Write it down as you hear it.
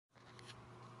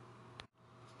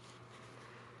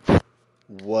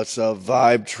What's up,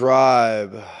 Vibe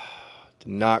Tribe? Did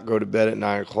not go to bed at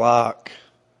 9 o'clock.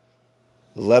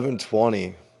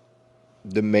 11:20.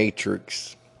 The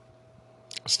Matrix.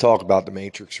 Let's talk about The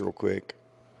Matrix real quick.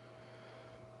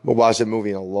 I've watched that movie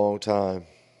in a long time.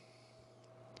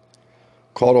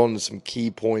 Caught on to some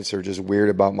key points that are just weird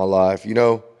about my life.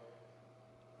 In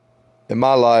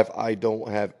my life, I don't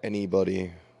have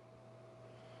anybody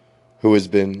who has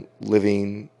been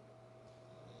living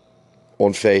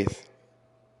on faith.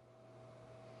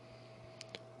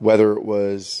 Whether it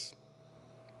was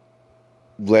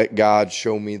let God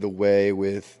show me the way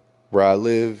with where I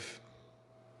live,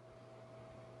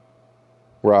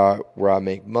 where I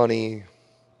make money.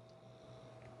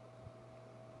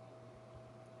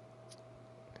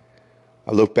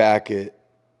 I look back at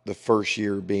the first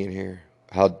year of being here,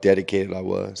 how dedicated I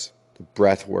was, the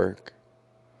breath work,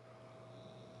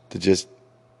 to just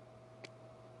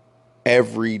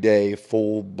everyday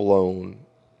full blown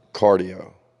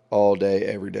cardio, all day,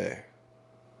 every day.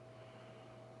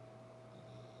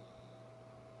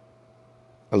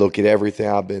 I look at everything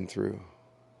I've been through.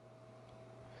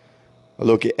 I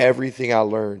look at everything I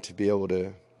learned to be able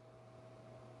to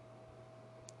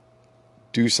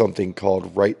do something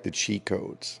called write the cheat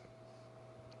codes.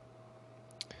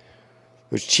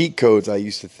 Those cheat codes I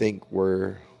used to think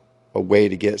were a way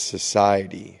to get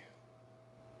society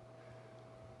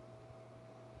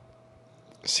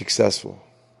successful.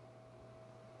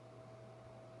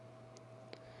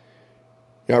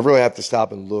 I really have to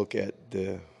stop and look at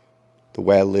the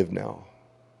way I live now,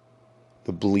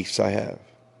 the beliefs I have,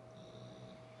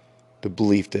 the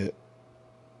belief that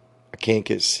I can't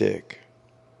get sick,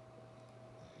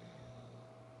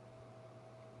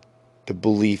 the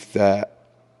belief that,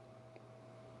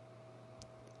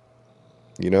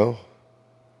 we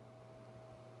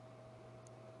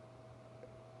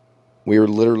are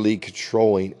literally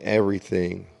controlling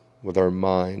everything with our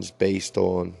minds based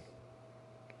on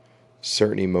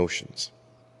certain emotions,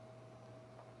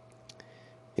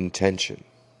 intention,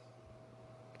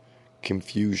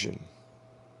 confusion.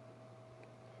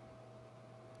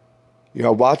 I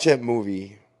watched that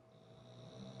movie,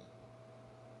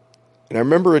 and I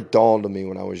remember it dawned on me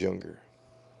when I was younger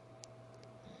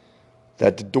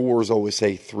that the doors always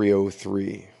say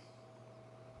 303.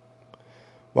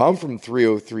 Well, I'm from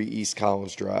 303 East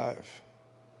Collins Drive.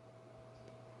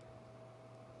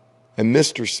 And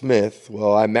Mr. Smith,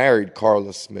 well, I married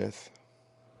Carla Smith.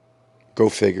 Go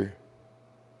figure.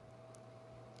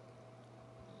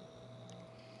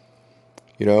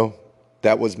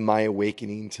 That was my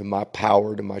awakening to my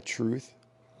power, to my truth,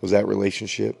 was that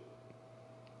relationship.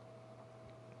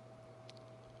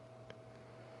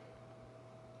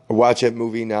 I watch that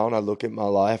movie now and I look at my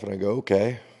life and I go,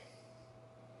 okay.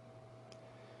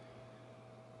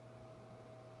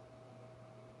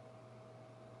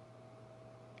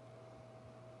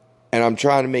 And I'm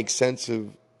trying to make sense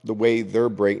of the way they're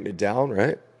breaking it down,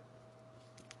 right?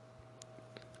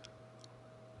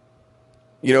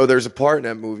 There's a part in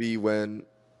that movie when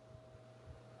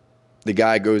the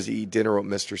guy goes to eat dinner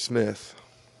with Mr. Smith.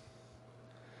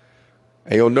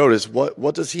 And you'll notice,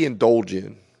 what does he indulge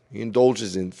in? He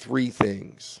indulges in three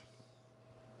things.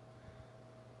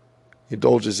 He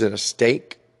indulges in a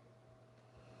steak,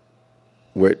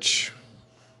 which,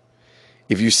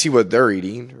 if you see what they're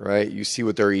eating, right? You see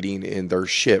what they're eating in their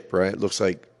ship, right? It looks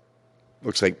like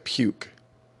puke.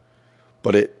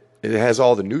 But it has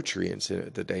all the nutrients in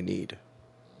it that they need.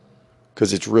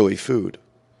 Because it's really food.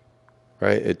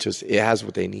 Right? It has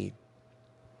what they need.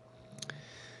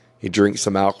 He drinks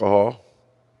some alcohol.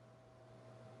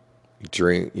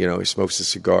 He smokes a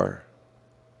cigar.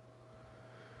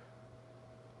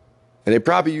 And they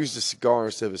probably used a cigar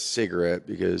instead of a cigarette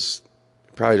because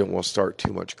they probably don't want to start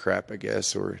too much crap, I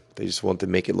guess, or they just want to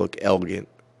make it look elegant.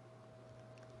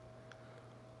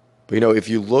 But if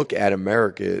you look at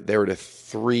America, there are the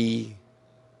three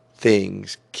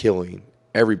things killing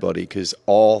everybody because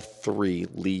all three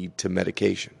lead to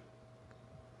medication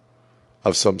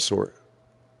of some sort.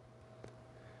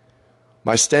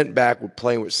 My stint back with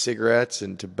playing with cigarettes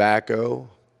and tobacco,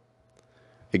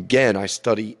 again, I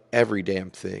study every damn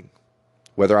thing,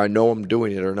 whether I know I'm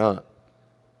doing it or not.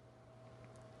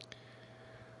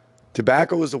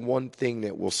 Tobacco is the one thing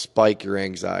that will spike your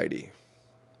anxiety.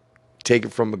 Take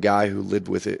it from a guy who lived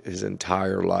with it his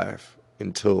entire life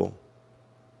until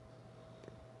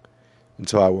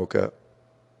I woke up.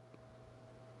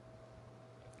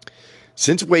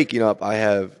 Since waking up, I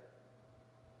have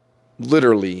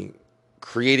literally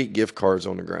created gift cards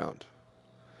on the ground.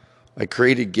 I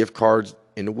created gift cards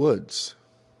in the woods.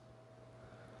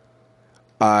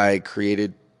 I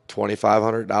created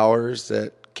 $2,500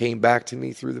 that came back to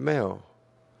me through the mail.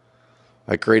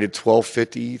 I created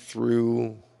 1250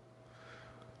 through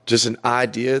just an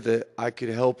idea that I could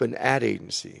help an ad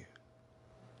agency.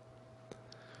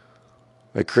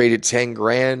 I created 10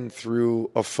 grand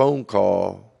through a phone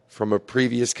call from a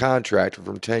previous contractor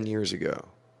from 10 years ago.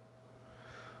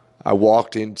 I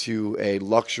walked into a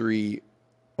luxury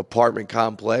apartment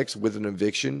complex with an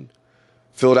eviction,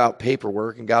 filled out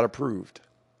paperwork, and got approved.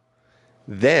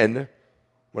 Then,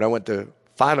 when I went to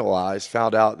finalize,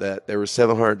 found out that there was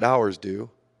 $700 due,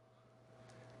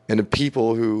 and the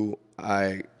people who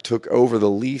I took over the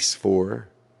lease for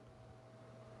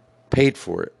paid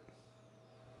for it.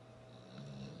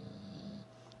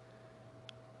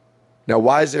 Now,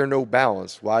 why is there no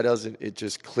balance? Why doesn't it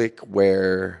just click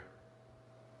where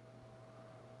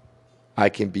I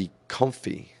can be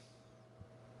comfy?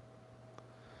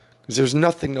 Because there's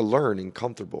nothing to learn in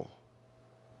comfortable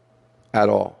at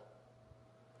all.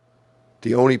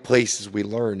 The only places we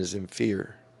learn is in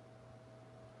fear.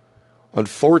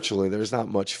 Unfortunately, there's not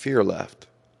much fear left.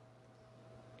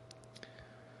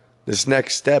 This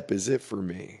next step is it for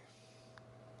me.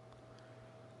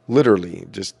 Literally,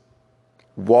 just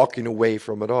walking away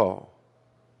from it all.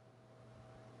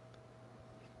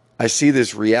 I see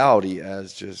this reality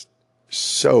as just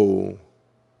so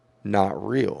not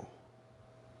real.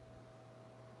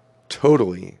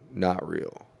 Totally not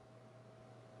real.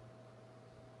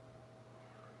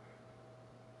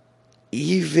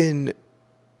 Even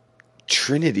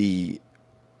Trinity,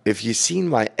 if you've seen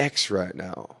my ex right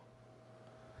now,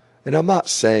 and I'm not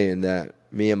saying that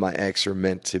me and my ex are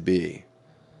meant to be,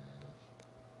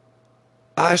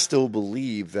 I still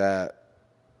believe that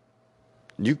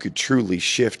you could truly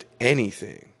shift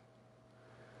anything.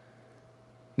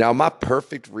 Now, my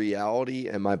perfect reality,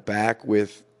 am I back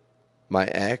with my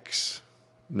ex?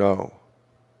 No.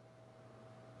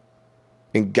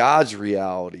 In God's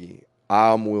reality,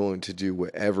 I'm willing to do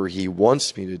whatever He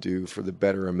wants me to do for the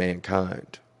better of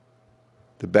mankind,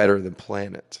 the better of the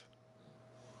planet,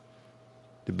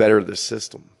 the better of the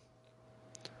system,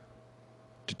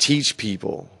 to teach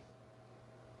people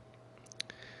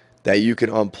that you can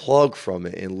unplug from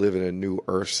it and live in a new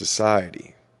earth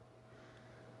society.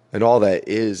 And all that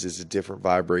is a different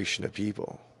vibration of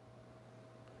people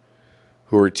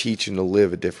who are teaching to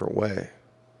live a different way.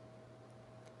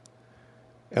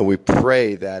 And we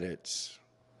pray that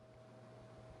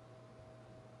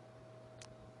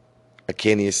I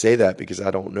can't even say that because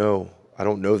I don't know. I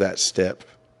don't know that step.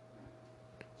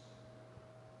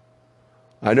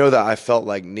 I know that I felt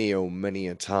like Neo many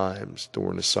a times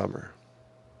during the summer,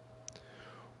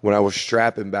 when I was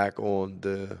strapping back on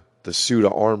the suit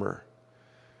of armor,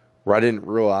 where I didn't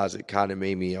realize it kind of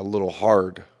made me a little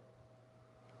hard.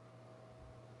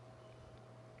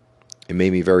 It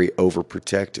made me very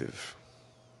overprotective.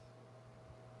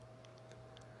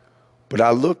 But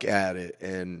I look at it,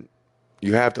 and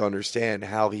you have to understand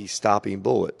how he's stopping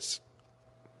bullets,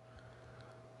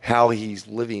 how he's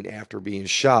living after being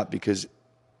shot, because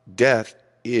death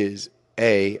is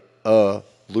a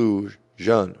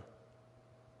illusion.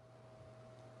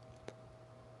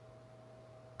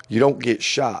 You don't get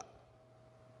shot.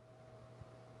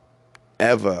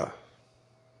 Ever.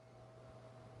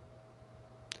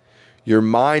 Your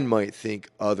mind might think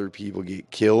other people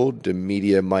get killed. The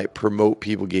media might promote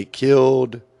people get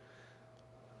killed.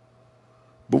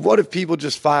 But what if people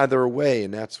just find their way,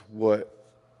 and that's what,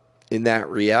 in that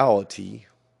reality,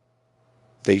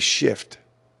 they shift?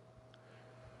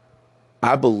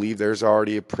 I believe there's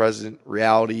already a present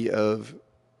reality of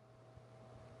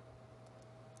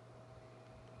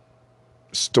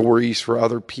stories for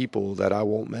other people that I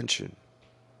won't mention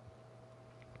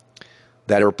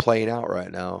that are playing out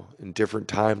right now in different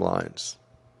timelines.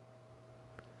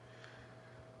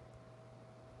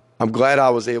 I'm glad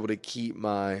I was able to keep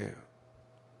my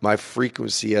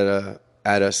frequency at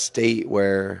a state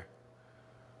where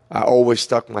I always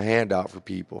stuck my hand out for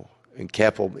people and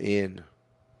kept them in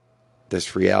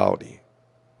this reality.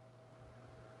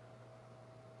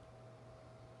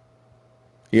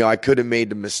 You know, I could have made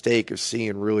the mistake of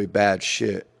seeing really bad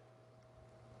shit,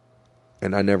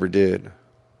 and I never did.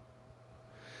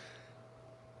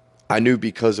 I knew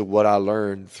because of what I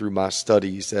learned through my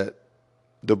studies that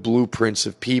the blueprints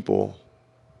of people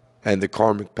and the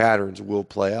karmic patterns will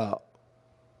play out.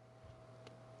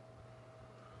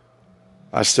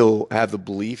 I still have the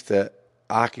belief that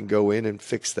I can go in and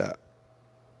fix that.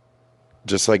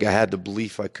 Just like I had the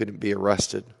belief I couldn't be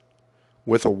arrested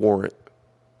with a warrant,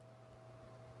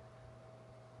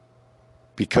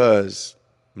 because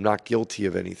I'm not guilty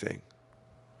of anything.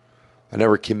 I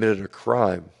never committed a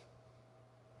crime.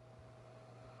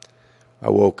 I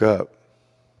woke up.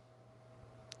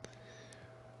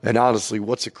 And honestly,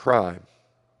 what's a crime?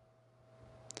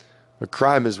 A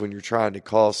crime is when you're trying to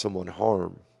cause someone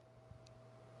harm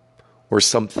or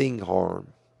something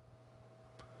harm,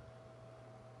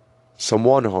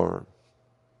 someone harm.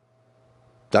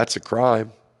 That's a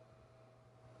crime.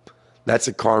 That's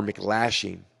a karmic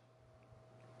lashing.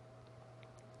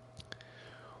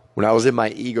 When I was in my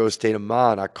ego state of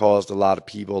mind, I caused a lot of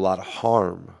people a lot of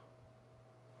harm.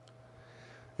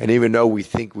 And even though we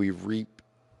think we reap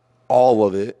all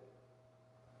of it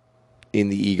in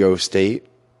the ego state,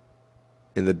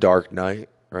 in the dark night,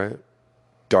 right?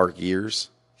 Dark years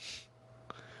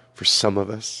for some of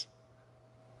us.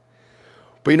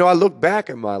 But I look back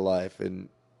at my life and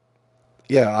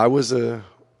yeah, I was a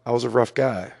rough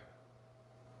guy.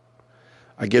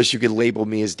 I guess you could label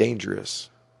me as dangerous.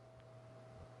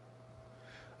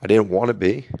 I didn't want to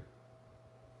be,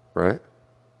 right?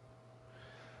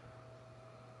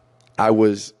 I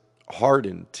was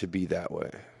hardened to be that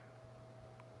way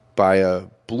by a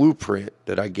blueprint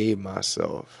that I gave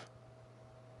myself.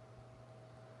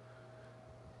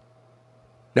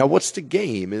 Now, what's the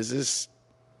game? Is this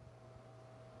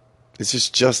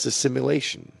just a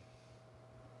simulation?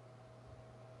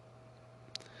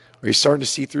 Are you starting to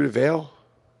see through the veil?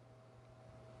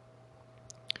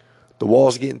 The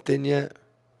wall's getting thin yet?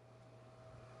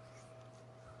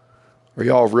 Are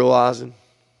y'all realizing?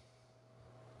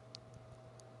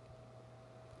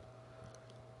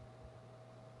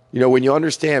 When you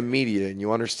understand media and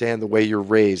you understand the way you're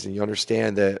raised and you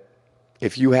understand that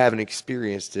if you haven't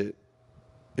experienced it,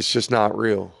 it's just not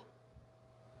real.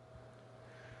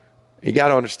 You got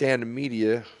to understand the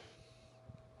media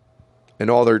and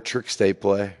all their tricks they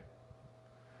play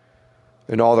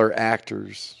and all their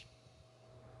actors,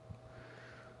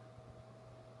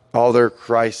 all their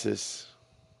crisis.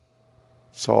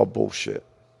 It's all bullshit.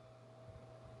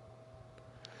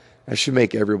 That should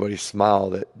make everybody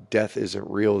smile that death isn't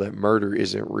real, that murder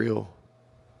isn't real,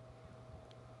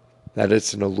 that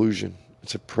it's an illusion,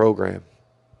 it's a program.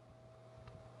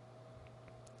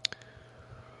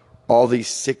 All these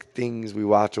sick things we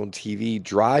watch on TV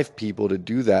drive people to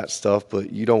do that stuff,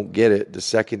 but you don't get it. The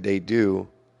second they do,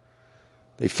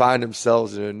 they find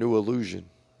themselves in a new illusion.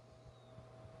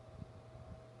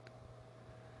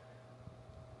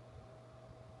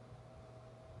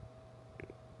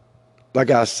 Like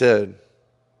I said,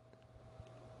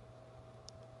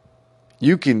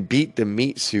 you can beat the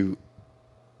meat suit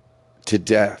to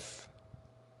death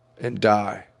and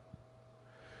die.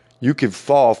 You can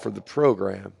fall for the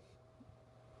program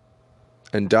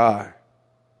and die.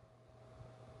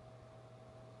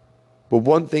 But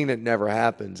one thing that never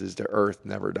happens is the earth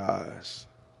never dies.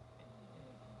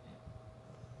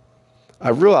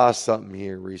 I realized something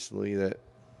here recently, that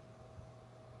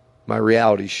my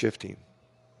reality's shifting.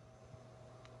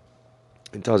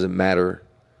 It doesn't matter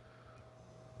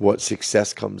what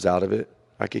success comes out of it.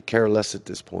 I could care less at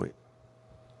this point.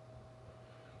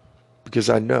 Because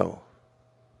I know.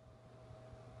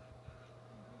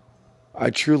 I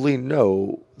truly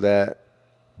know that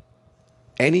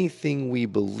anything we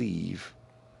believe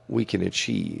we can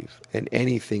achieve, and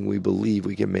anything we believe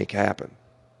we can make happen.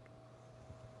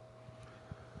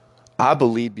 I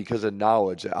believe because of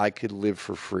knowledge that I could live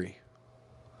for free.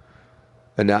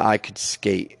 And that I could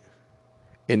skate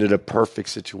into the perfect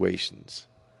situations.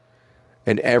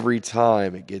 And every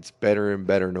time it gets better and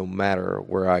better no matter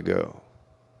where I go.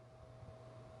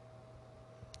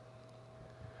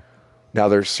 Now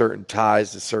there's certain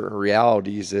ties to certain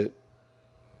realities that,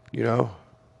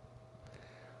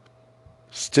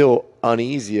 still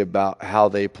uneasy about how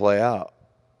they play out.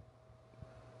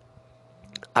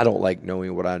 I don't like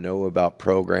knowing what I know about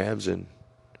programs and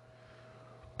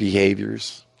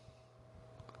behaviors.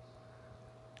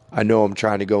 I know I'm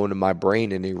trying to go into my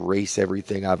brain and erase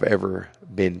everything I've ever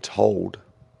been told.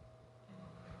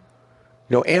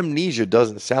 Amnesia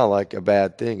doesn't sound like a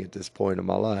bad thing at this point in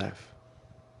my life.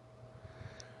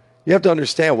 You have to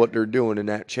understand what they're doing in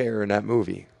that chair in that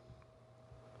movie.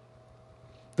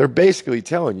 They're basically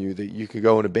telling you that you can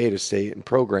go in a beta state and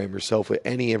program yourself with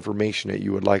any information that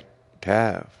you would like to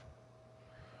have.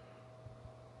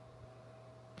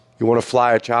 You want to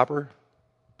fly a chopper?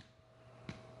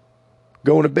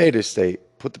 Go in a beta state.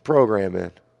 Put the program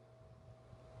in.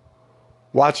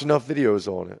 Watch enough videos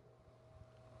on it.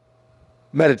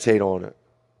 Meditate on it.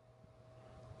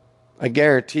 I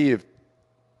guarantee if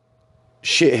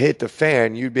shit hit the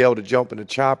fan, you'd be able to jump in a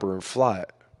chopper and fly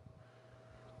it.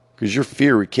 Because your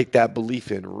fear would kick that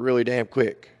belief in really damn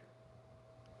quick.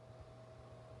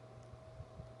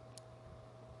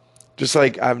 Just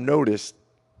like I've noticed,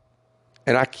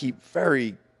 and I keep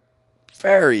very,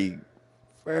 very,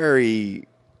 very,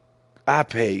 I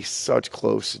pay such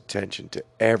close attention to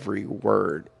every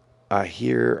word I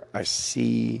hear, I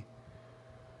see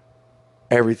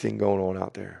everything going on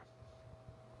out there.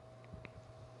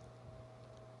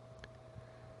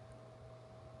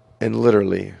 And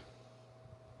literally,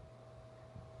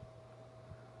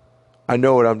 I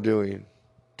know what I'm doing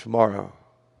tomorrow.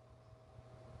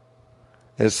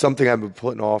 And it's something I've been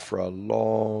putting off for a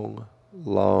long,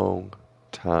 long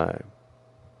time.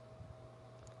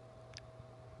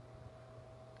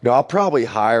 I'll probably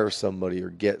hire somebody or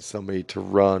get somebody to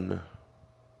run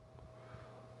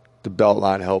the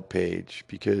Beltline help page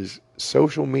because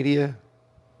social media,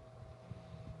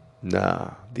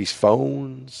 nah. These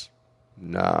phones,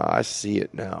 nah, I see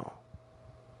it now.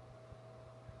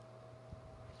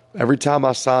 Every time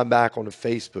I sign back on the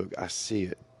Facebook, I see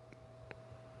it.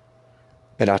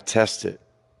 And I test it.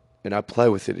 And I play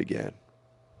with it again.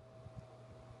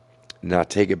 And I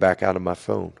take it back out of my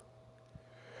phone.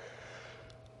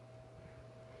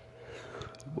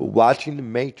 But watching The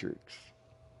Matrix,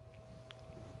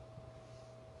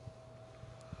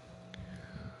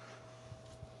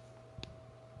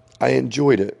 I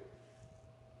enjoyed it.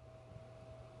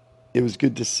 It was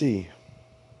good to see.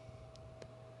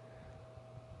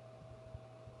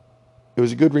 It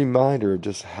was a good reminder of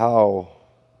just how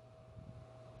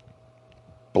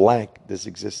blank this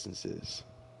existence is.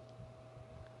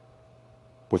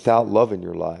 Without love in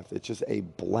your life, it's just a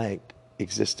blank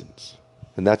existence.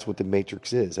 And that's what the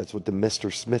Matrix is. That's what the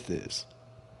Mr. Smith is.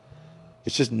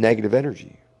 It's just negative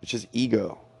energy. It's just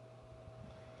ego.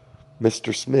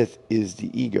 Mr. Smith is the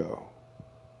ego.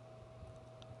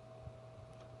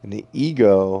 And the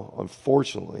ego,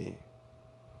 unfortunately,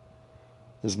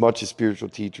 as much as spiritual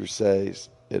teachers say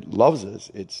it loves us,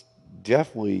 it's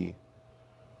definitely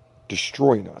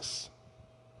destroying us.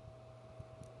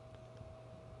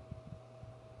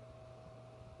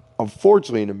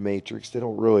 Unfortunately, in the Matrix, they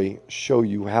don't really show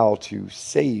you how to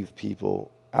save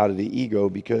people out of the ego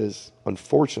because,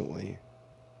 unfortunately,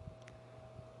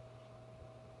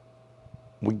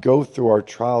 we go through our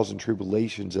trials and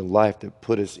tribulations in life that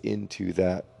put us into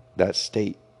that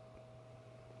state.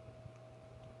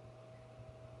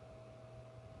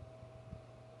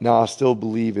 Now, I still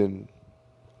believe in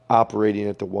operating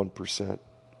at the 1%.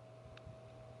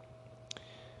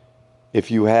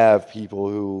 If you have people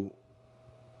who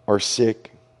are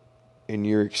sick in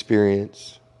your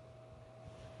experience,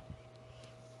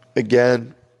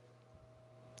 again,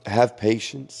 have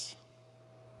patience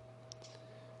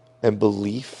and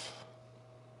belief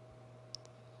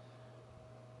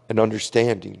and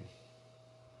understanding.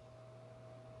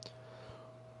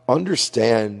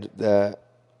 Understand that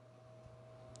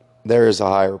there is a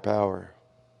higher power.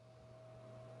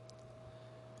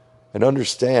 And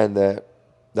understand that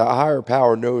the higher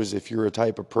power knows if you're a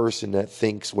type of person that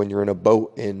thinks when you're in a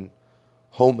boat in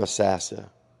Homosassa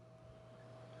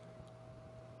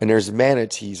and there's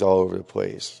manatees all over the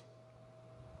place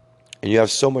and you have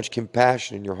so much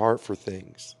compassion in your heart for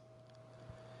things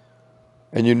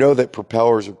and you know that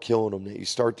propellers are killing them that you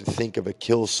start to think of a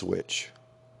kill switch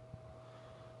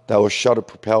that will shut a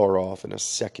propeller off in a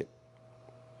second.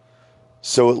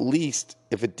 So at least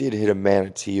if it did hit a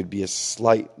manatee, it'd be a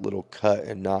slight little cut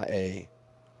and not an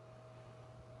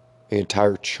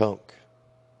entire chunk.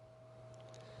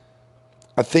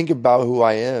 I think about who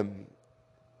I am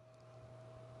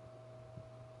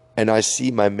and I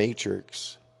see my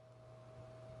matrix.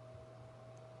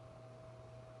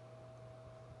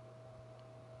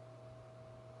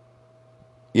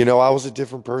 I was a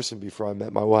different person before I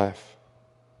met my wife.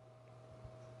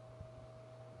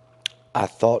 I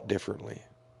thought differently.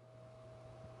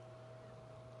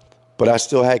 But I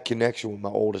still had connection with my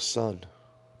oldest son.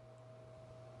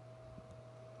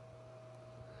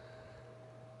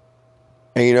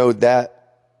 And that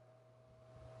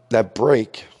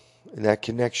break and that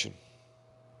connection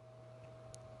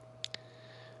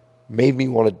made me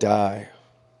want to die.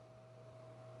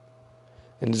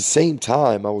 And at the same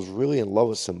time, I was really in love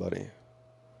with somebody.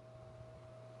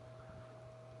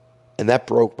 And that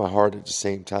broke my heart at the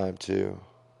same time, too.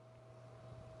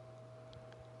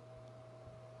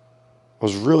 I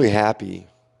was really happy.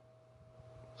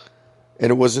 And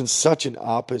it was in such an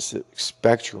opposite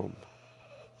spectrum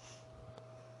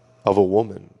of a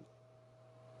woman.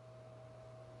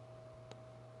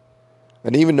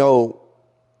 And even though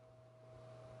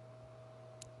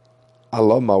I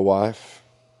love my wife,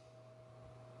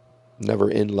 never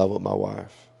in love with my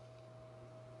wife,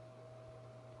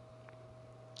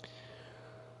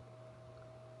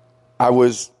 I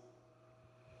was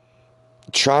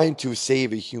trying to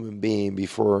save a human being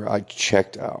before I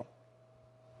checked out.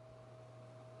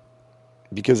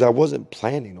 Because I wasn't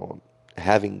planning on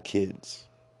having kids.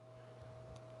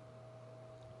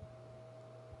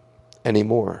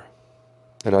 anymore.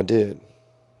 And I did.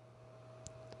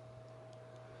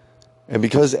 And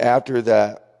because after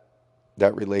that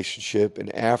relationship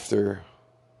and after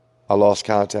I lost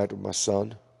contact with my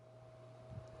son,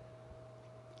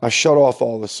 I shut off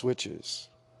all the switches.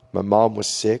 My mom was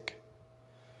sick,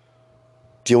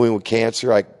 dealing with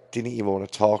cancer. I didn't even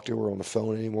want to talk to her on the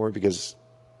phone anymore because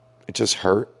it just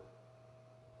hurt.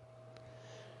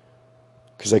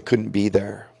 Because I couldn't be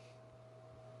there.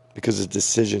 Because of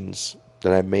decisions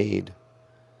that I made.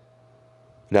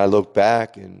 And I look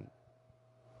back and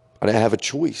I didn't have a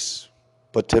choice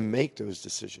but to make those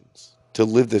decisions, to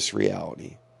live this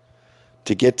reality,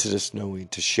 to get to this knowing,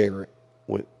 to share it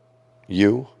with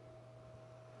you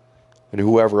and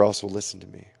whoever else will listen to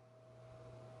me.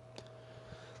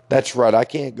 That's right. I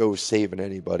can't go saving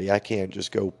anybody. I can't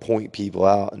just go point people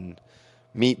out and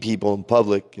meet people in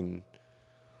public,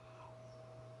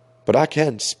 but I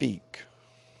can speak.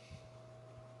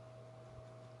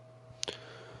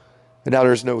 And now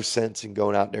there's no sense in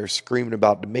going out there screaming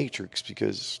about the Matrix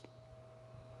because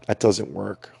that doesn't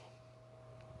work.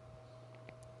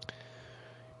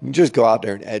 You can just go out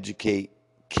there and educate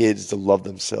kids to love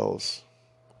themselves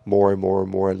more and more and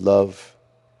more and love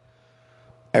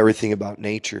everything about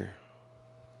nature.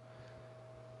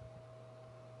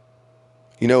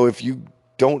 You know, if you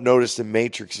don't notice, the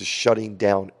Matrix is shutting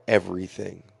down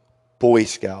everything. Boy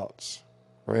Scouts,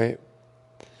 right?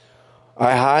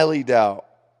 I highly doubt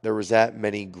there was that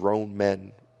many grown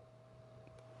men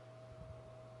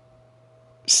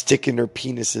sticking their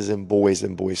penises in boys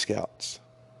and Boy Scouts.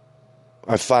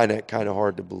 I find that kind of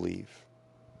hard to believe.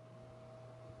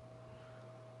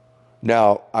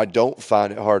 Now, I don't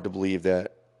find it hard to believe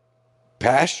that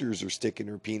pastors are sticking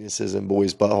their penises in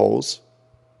boys' buttholes.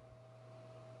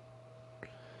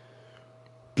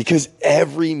 Because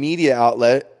every media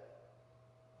outlet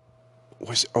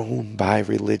was owned by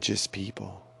religious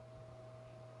people.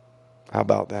 How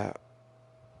about that?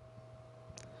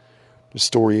 The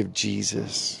story of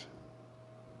Jesus.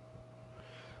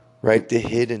 Right? The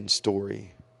hidden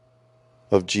story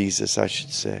of Jesus, I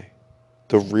should say.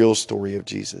 The real story of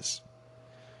Jesus.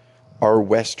 Our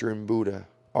Western Buddha.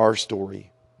 Our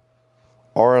story.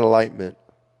 Our enlightenment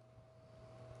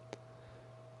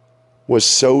was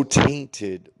so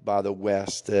tainted by the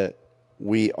West that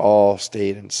we all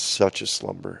stayed in such a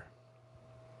slumber.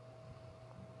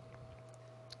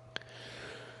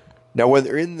 Now, when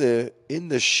they're in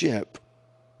the ship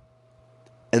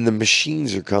and the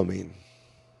machines are coming,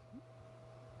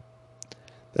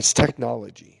 that's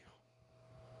technology.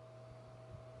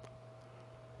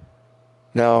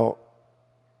 Now,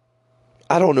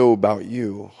 I don't know about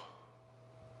you,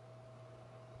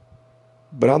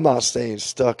 but I'm not staying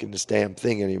stuck in this damn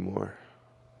thing anymore.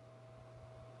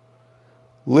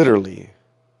 Literally.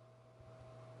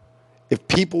 If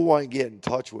people want to get in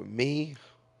touch with me,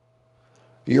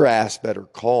 your ass better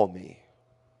call me.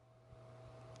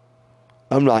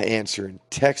 I'm not answering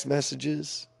text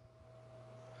messages.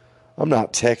 I'm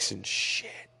not texting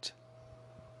shit.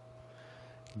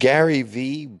 Gary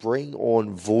V, bring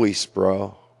on voice,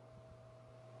 bro.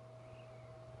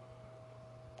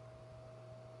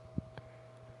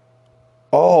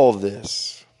 All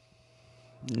this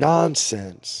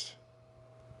nonsense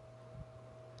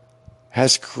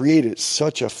has created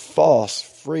such a false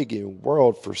friggin'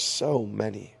 world for so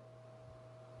many.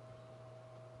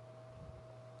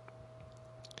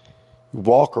 You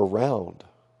walk around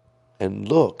and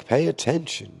look, pay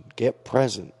attention, get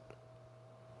present.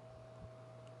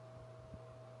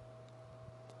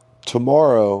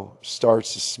 Tomorrow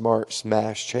starts the Smart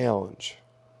Smash Challenge.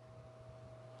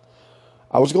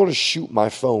 I was going to shoot my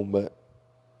phone, but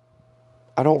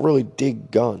I don't really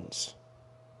dig guns.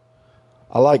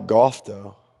 I like golf,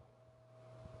 though.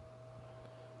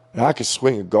 And I can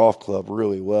swing a golf club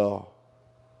really well.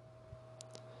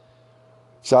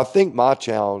 So I think my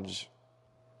challenge,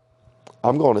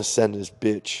 I'm going to send this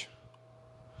bitch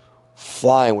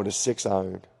flying with a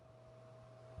 6-iron.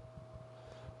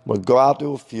 I'm going to go out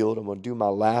to a field. I'm going to do my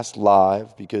last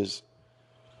live because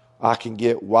I can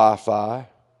get Wi-Fi.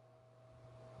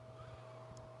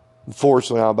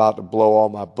 Unfortunately, I'm about to blow all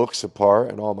my books apart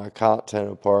and all my content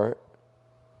apart.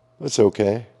 That's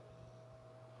okay.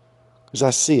 Because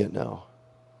I see it now.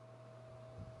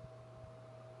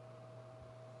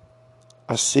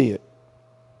 I see it.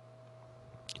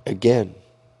 Again.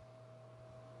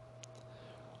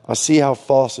 I see how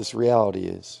false this reality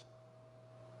is.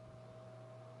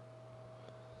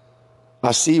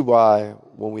 I see why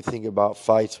when we think about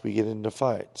fights, we get into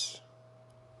fights.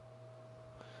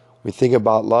 We think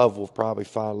about love, we'll probably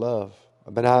find love.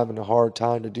 I've been having a hard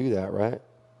time to do that, right?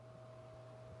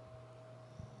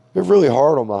 Been really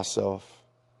hard on myself,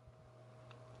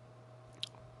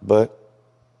 but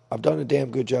I've done a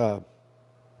damn good job.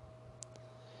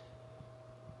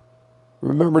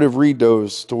 Remember to read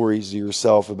those stories to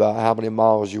yourself about how many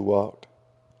miles you walked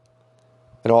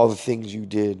and all the things you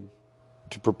did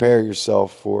to prepare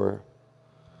yourself for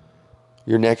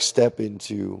your next step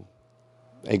into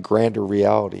a grander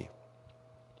reality.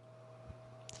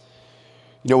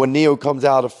 You know, when Neo comes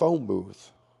out of the phone booth,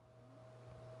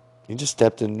 he just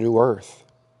stepped into new earth.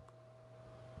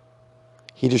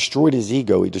 He destroyed his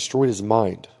ego. He destroyed his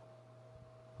mind.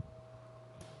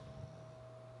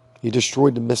 He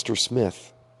destroyed the Mr.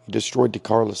 Smith. He destroyed the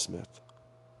Carla Smith.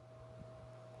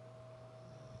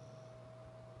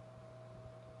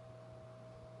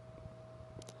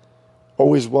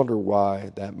 Always wonder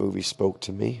why that movie spoke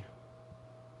to me.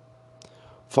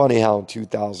 Funny how in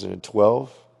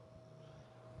 2012,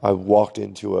 I walked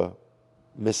into a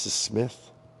Mrs. Smith.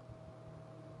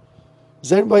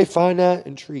 Does anybody find that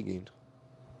intriguing?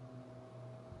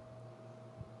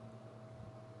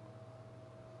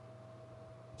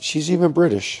 She's even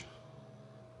British.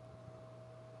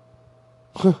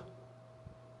 Huh.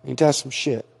 Ain't that some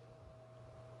shit?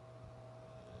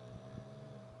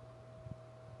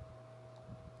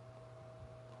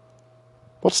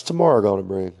 What's tomorrow going to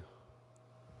bring?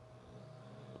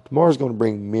 Tomorrow's going to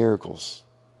bring miracles.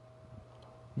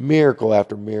 Miracle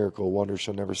after miracle, wonder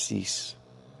shall never cease.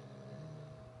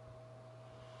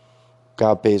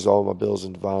 God pays all my bills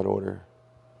in divine order.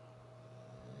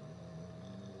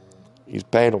 He's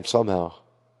paying them somehow.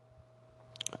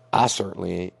 I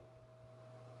certainly ain't.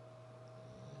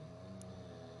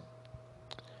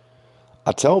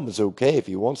 I tell him it's okay if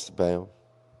he wants to pay them.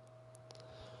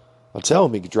 I tell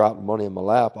him he could drop the money in my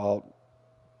lap.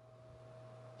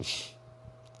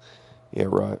 Yeah,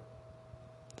 right.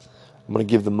 I'm going to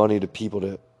give the money to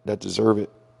people that deserve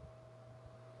it.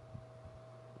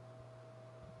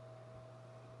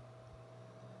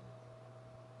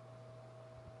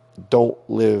 Don't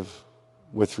live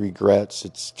with regrets.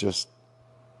 It's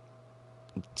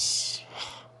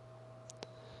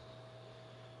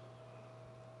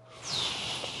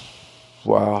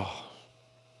wow.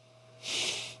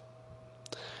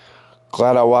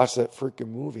 Glad I watched that freaking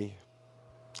movie.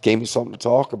 It gave me something to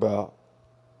talk about.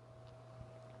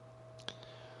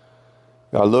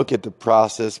 I look at the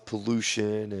process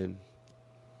pollution and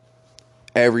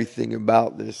everything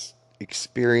about this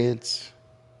experience,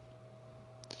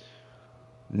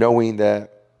 knowing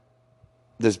that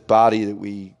this body that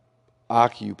we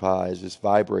occupy is just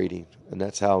vibrating, and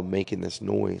that's how I'm making this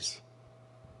noise.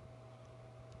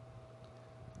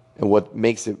 And what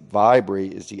makes it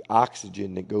vibrate is the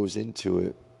oxygen that goes into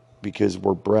it, because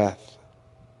we're breath.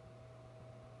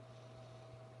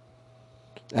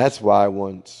 That's why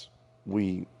once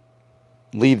we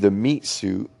leave the meat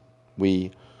suit,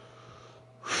 we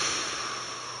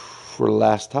for the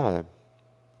last time.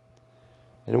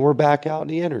 And then we're back out in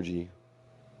the energy.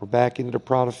 We're back into the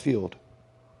prana field.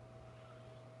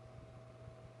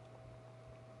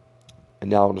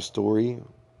 And now in the story,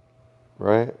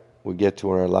 right, we get to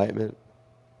our enlightenment.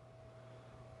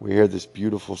 We hear this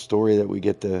beautiful story that we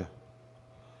get to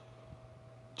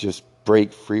just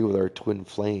break free with our twin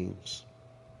flames.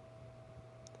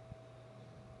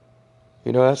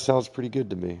 You know, that sounds pretty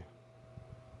good to me.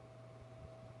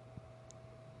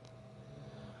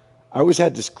 I always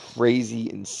had this crazy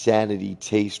insanity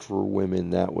taste for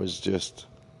women that was just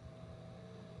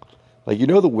like, you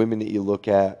know, the women that you look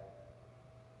at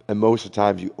and most of the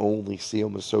times you only see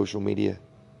them on social media.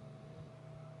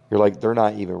 You're like, they're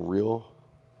not even real.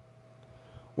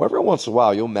 Well, every once in a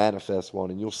while you'll manifest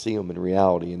one and you'll see them in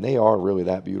reality, and they are really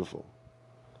that beautiful.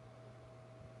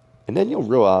 And then you'll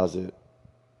realize it.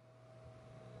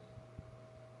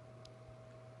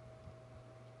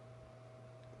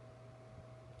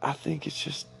 I think it's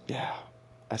just, yeah,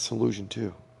 that's an illusion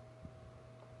too.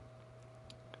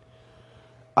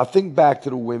 I think back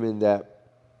to the women that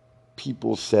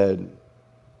people said,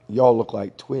 y'all look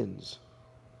like twins.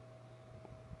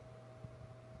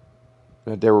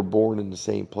 That they were born in the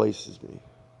same place as me.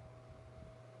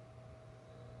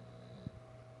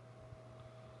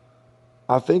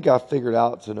 I think I figured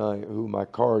out tonight who my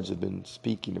cards have been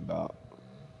speaking about.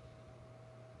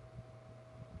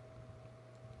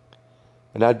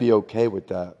 And I'd be okay with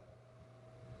that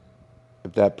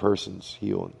if that person's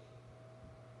healing.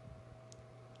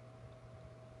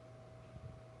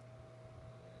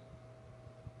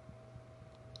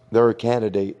 They're a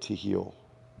candidate to heal.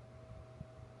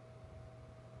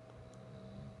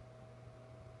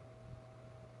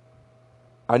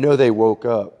 I know they woke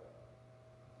up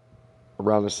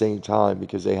around the same time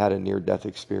because they had a near-death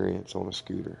experience on a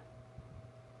scooter.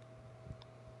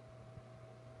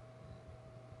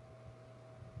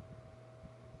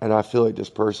 And I feel like this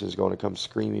person is going to come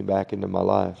screaming back into my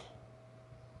life.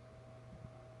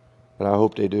 And I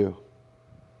hope they do.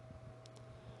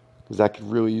 Because I could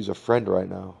really use a friend right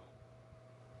now.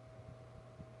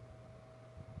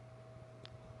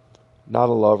 Not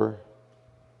a lover,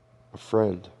 a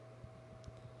friend.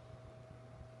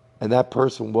 And that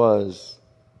person was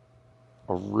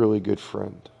a really good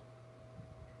friend.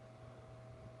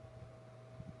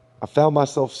 I found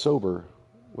myself sober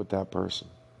with that person.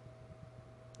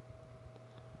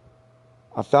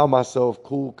 I found myself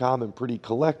cool, calm, and pretty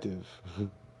collective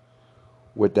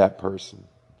with that person.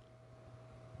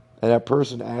 And that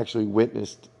person actually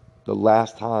witnessed the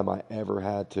last time I ever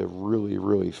had to really,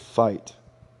 really fight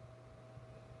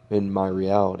in my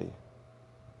reality.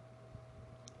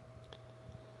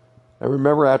 I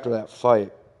remember after that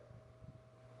fight,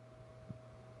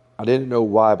 I didn't know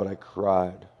why, but I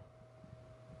cried.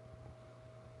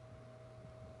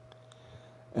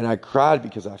 And I cried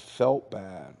because I felt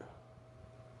bad.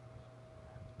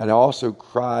 And I also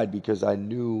cried because I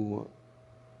knew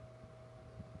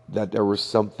that there was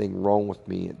something wrong with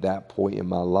me at that point in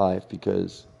my life,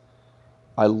 because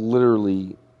I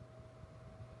literally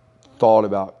thought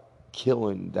about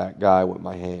killing that guy with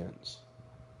my hands.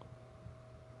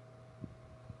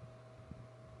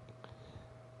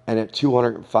 And at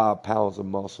 205 pounds of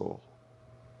muscle,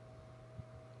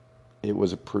 it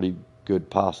was a pretty good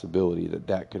possibility that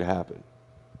that could happen.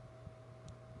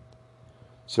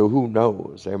 So who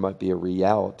knows? There might be a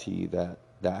reality that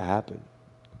happened.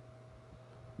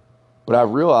 But I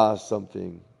realized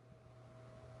something.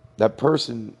 That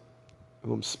person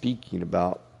who I'm speaking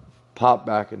about popped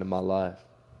back into my life.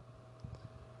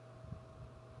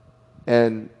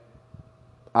 And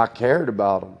I cared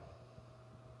about him.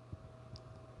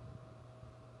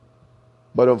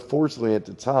 But unfortunately at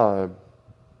the time,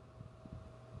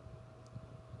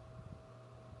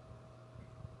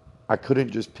 I couldn't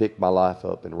just pick my life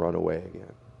up and run away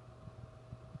again.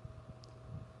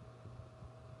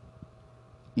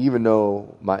 Even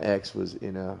though my ex was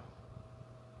in a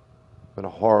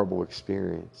horrible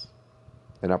experience,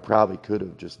 and I probably could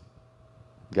have just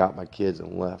got my kids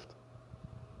and left.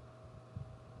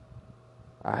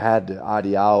 I had the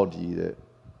ideology that,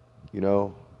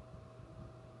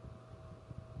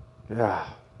 yeah,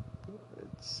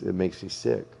 it makes me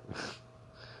sick.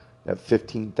 That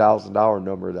 $15,000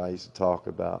 number that I used to talk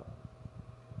about.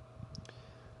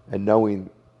 And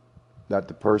knowing that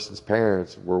the person's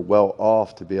parents were well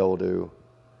off to be able to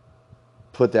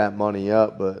put that money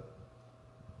up, but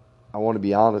I want to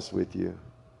be honest with you.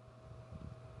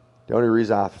 The only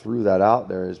reason I threw that out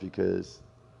there is because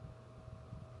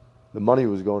the money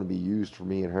was going to be used for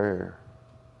me and her.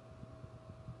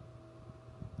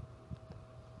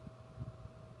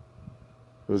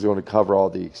 It was going to cover all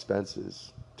the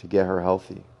expenses to get her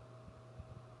healthy.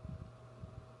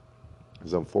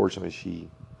 Because unfortunately she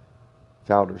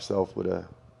found herself with a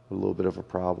little bit of a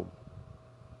problem.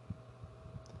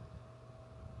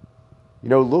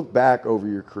 Look back over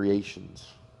your creations.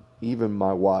 Even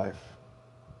my wife,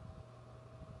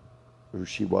 who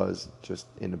she was just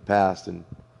in the past, and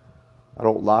I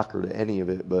don't lock her to any of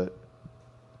it, but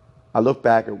I look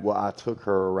back at what I took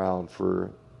her around for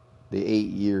the 8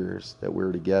 years that we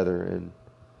were together, and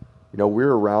we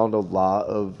were around a lot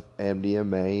of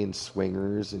MDMA and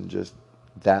swingers and just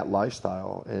that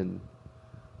lifestyle, and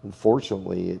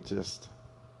unfortunately it just,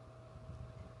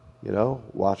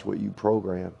 watch what you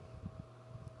program.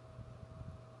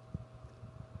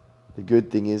 The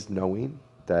good thing is knowing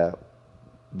that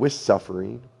with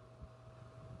suffering,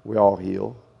 we all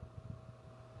heal.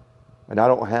 And I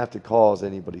don't have to cause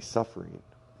anybody suffering,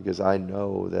 because I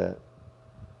know that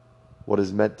what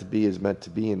is meant to be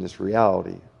in this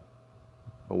reality.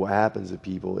 And what happens to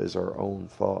people is our own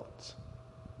thoughts.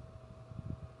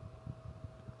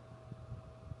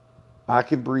 I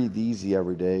can breathe easy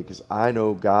every day because I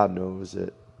know God knows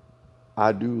that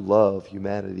I do love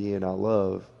humanity, and I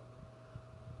love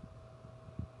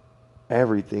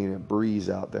everything that breathes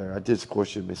out there. I did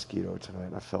squish a mosquito tonight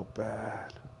and I felt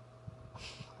bad.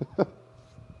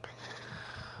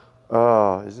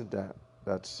 Oh,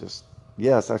 that's just,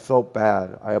 yes, I felt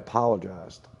bad. I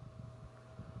apologized.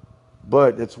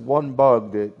 But it's one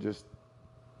bug that just,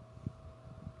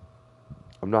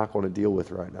 I'm not going to deal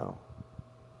with right now.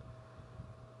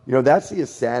 That's the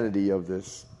insanity of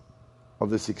this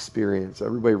experience.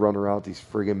 Everybody running around with these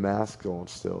friggin' masks on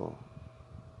still.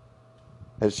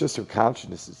 And it's just their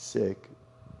consciousness is sick.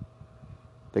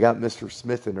 They got Mr.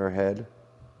 Smith in their head.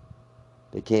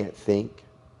 They can't think.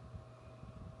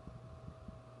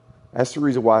 That's the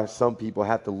reason why some people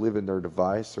have to live in their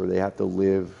device, or they have to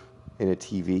live in a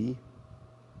TV.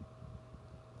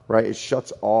 right? It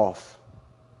shuts off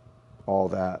all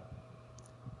that.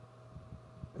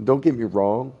 And don't get me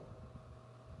wrong,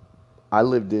 I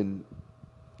lived in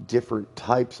different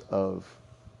types of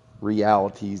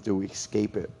realities to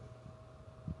escape it.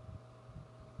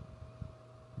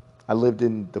 I lived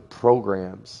in the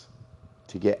programs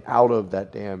to get out of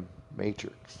that damn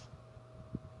matrix.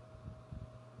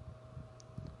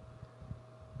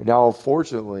 And now,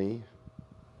 unfortunately,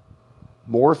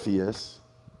 Morpheus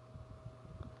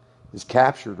is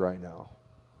captured right now.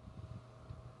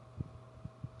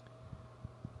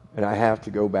 And I have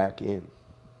to go back in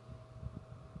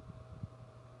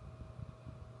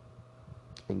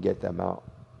and get them out.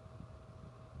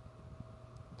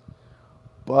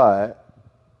 But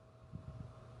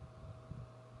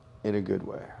in a good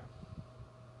way.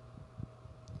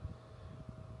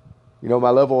 You know, my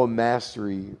level of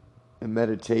mastery and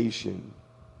meditation,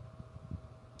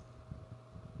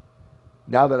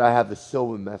 now that I have the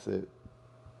Sylvan method,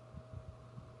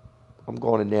 I'm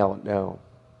going to nail it now.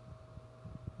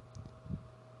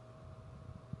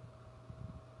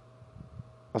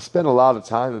 I spent a lot of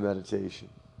time in meditation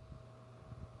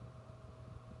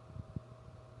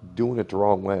doing it the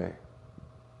wrong way.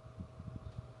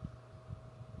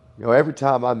 You know, every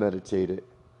time I meditated,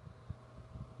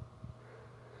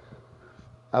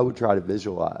 I would try to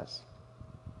visualize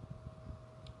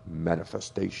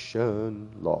manifestation,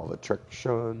 law of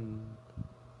attraction.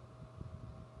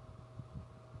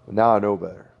 But now I know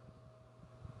better.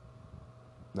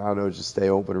 Now I know just stay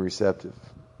open and receptive.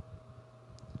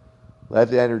 Let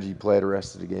the energy play the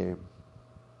rest of the game.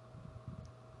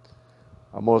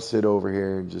 I'm going to sit over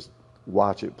here and just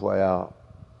watch it play out.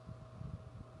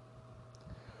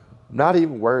 I'm not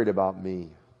even worried about me.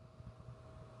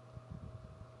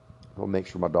 I'll make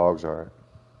sure my dog's all right.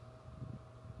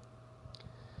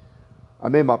 I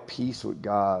made my peace with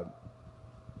God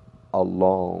a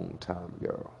long time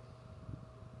ago.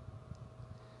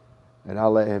 And I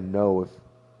let him know if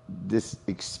this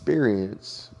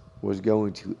experience was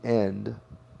going to end,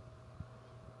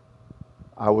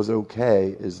 I was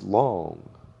okay as long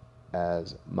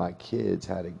as my kids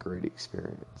had a great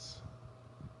experience.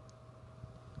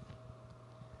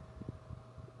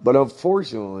 But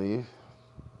unfortunately,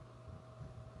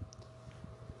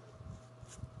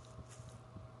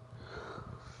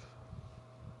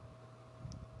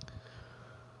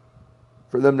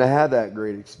 for them to have that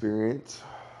great experience,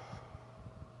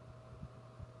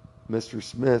 Mr.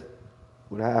 Smith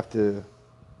would have to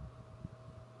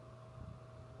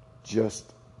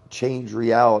just change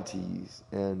realities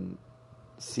and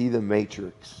see the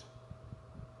matrix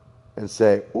and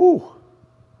say, ooh,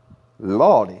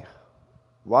 Lordy,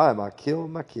 why am I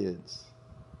killing my kids?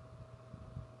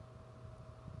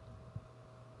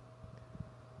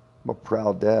 I'm a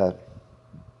proud dad.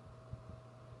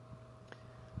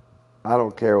 I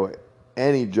don't care what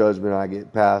any judgment I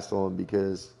get passed on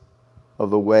because of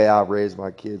the way I raised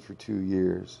my kids for 2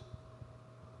 years.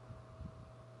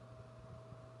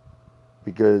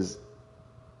 Because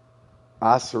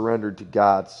I surrendered to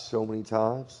God so many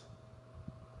times.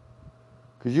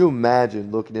 Could you imagine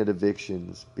looking at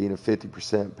evictions, being a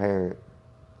 50% parent,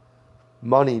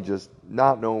 money just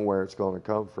not knowing where it's going to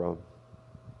come from,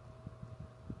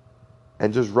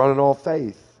 and just running on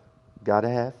faith? Gotta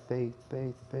have faith,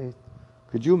 faith, faith.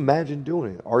 Could you imagine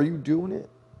doing it? Are you doing it?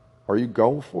 Are you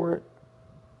going for it?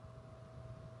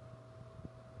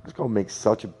 It's going to make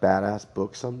such a badass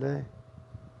book someday.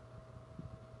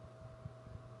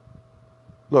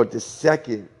 Look, the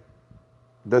second,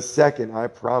 I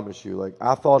promise you, like,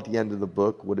 I thought the end of the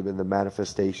book would have been the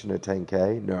manifestation of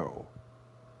 10K. No.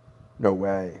 No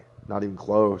way. Not even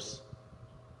close.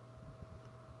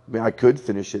 I mean, I could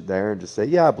finish it there and just say,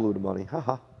 yeah, I blew the money.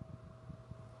 Haha.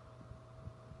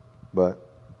 But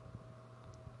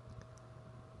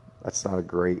that's not a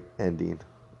great ending,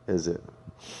 is it?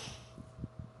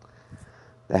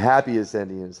 The happiest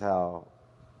ending is how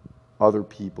other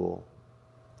people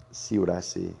see what I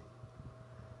see.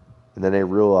 And then they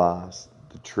realize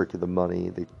the trick of the money,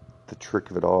 the trick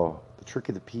of it all, the trick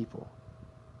of the people.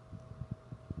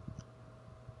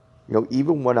 You know,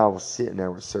 even when I was sitting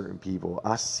there with certain people,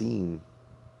 I seen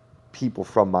people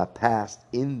from my past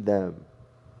in them.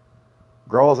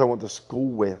 Girls I went to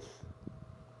school with.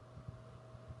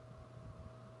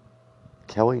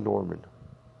 Kelly Norman.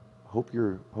 Hope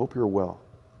you're well.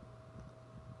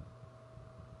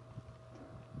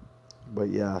 But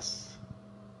yes,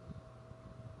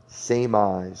 same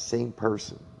eyes, same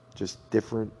person, just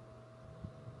different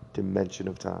dimension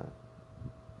of time.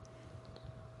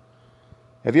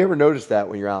 Have you ever noticed that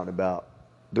when you're out and about?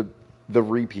 The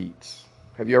repeats.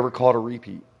 Have you ever caught a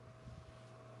repeat?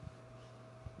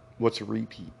 What's a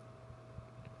repeat?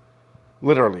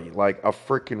 Literally, like a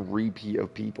freaking repeat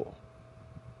of people.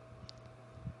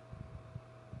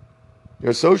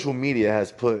 Social media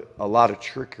has put a lot of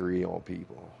trickery on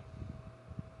people.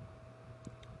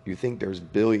 You think there's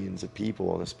billions of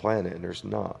people on this planet, and there's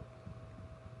not.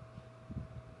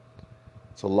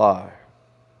 It's a lie.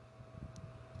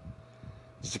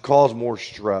 It's to cause more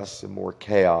stress and more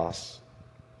chaos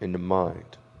in the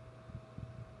mind.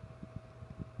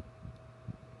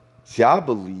 See, I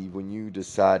believe when you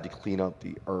decide to clean up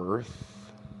the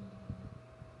earth,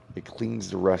 it cleans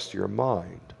the rest of your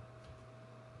mind.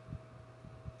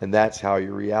 And that's how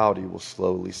your reality will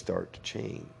slowly start to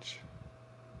change.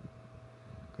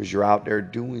 Because you're out there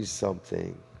doing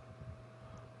something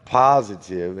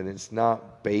positive and it's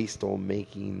not based on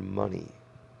making money.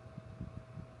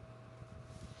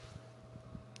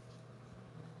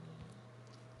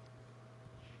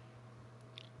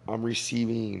 I'm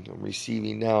receiving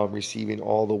now. I'm receiving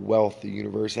all the wealth the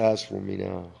universe has for me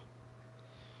now.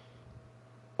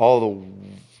 All the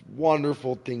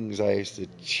wonderful things I used to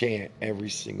chant every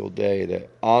single day that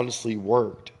honestly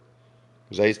worked.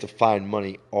 Because I used to find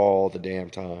money all the damn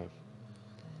time.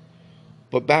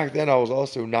 But back then I was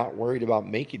also not worried about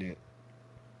making it.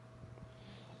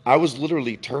 I was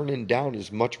literally turning down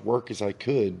as much work as I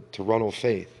could to run on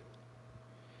faith.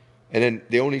 And then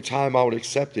the only time I would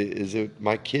accept it is if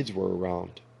my kids were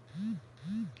around.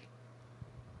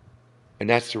 And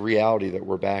that's the reality that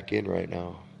we're back in right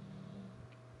now.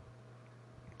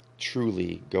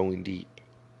 Truly going deep.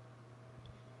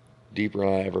 Deeper than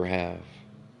I ever have.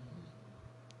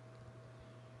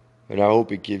 And I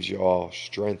hope it gives you all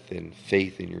strength and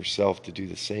faith in yourself to do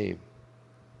the same.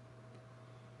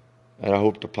 And I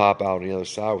hope to pop out on the other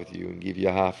side with you and give you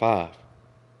a high five.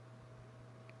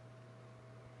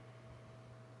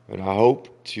 And I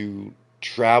hope to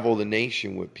travel the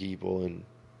nation with people and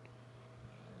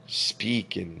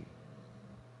speak and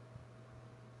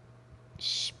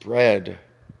spread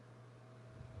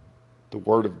the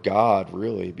word of God,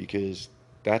 really, because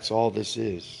that's all this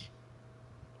is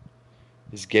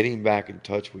getting back in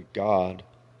touch with God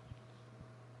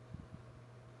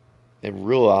and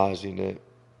realizing that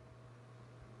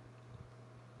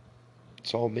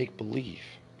it's all make-believe.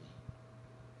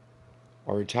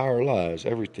 Our entire lives,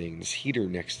 everything, this heater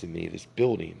next to me, this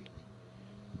building,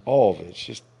 all of it, it's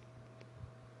just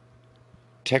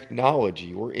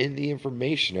technology. We're in the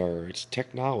information era. It's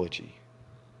technology.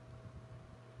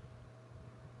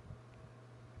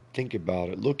 Think about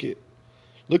it. Look at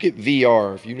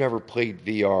VR. If you've never played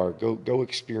VR, go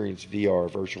experience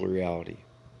VR, virtual reality.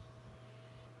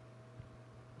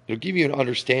 It'll give you an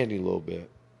understanding a little bit.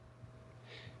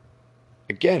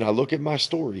 Again, I look at my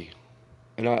story,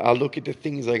 and I look at the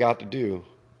things I got to do.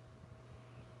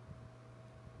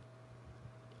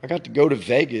 I got to go to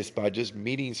Vegas by just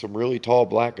meeting some really tall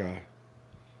black guy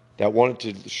that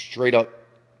wanted to straight up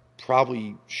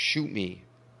probably shoot me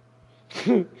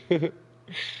with an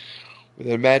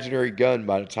imaginary gun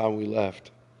by the time we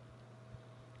left.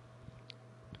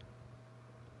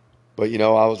 But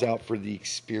I was out for the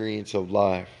experience of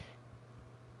life.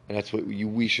 And that's what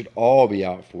we should all be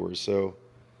out for. So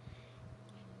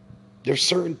there's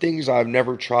certain things I've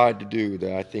never tried to do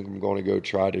that I think I'm going to go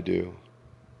try to do.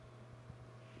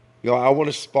 I want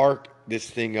to spark this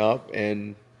thing up,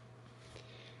 and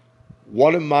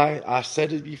I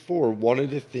said it before, one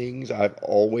of the things I've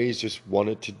always just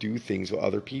wanted to do things with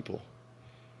other people.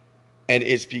 And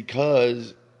it's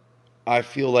because I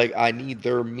feel like I need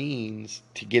their means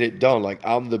to get it done. Like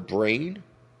I'm the brain,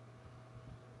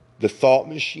 the thought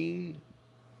machine,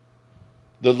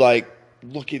 the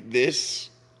look at this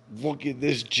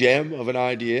gem of an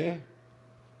idea.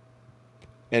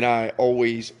 And I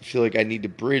always feel like I need to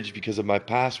bridge because of my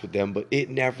past with them, but it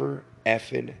never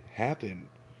effing happened.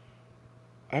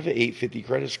 I have an 850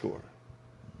 credit score.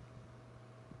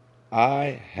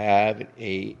 I have an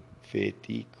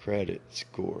 850 credit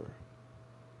score.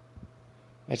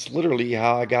 That's literally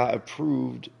how I got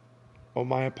approved on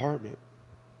my apartment.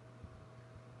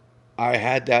 I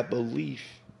had that belief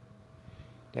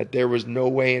that there was no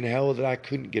way in hell that I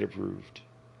couldn't get approved.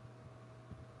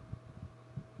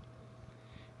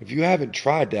 If you haven't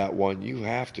tried that one, you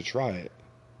have to try it.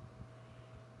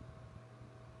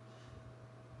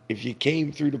 If you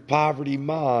came through the poverty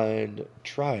mind,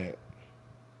 try it.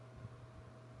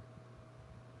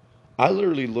 I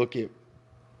literally look at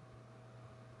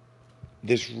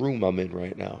this room I'm in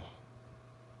right now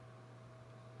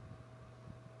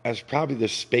as probably the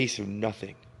space of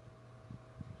nothing.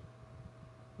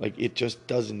 Like it just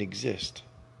doesn't exist.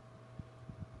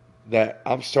 That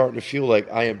I'm starting to feel like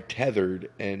I am tethered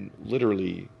and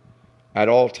literally at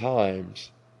all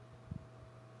times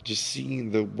Just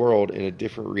seeing the world in a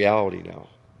different reality now.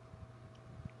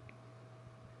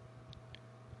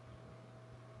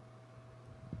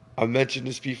 I've mentioned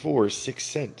this before, sixth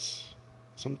sense.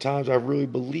 Sometimes I really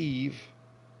believe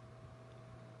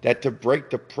that to break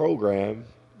the program,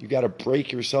 you got to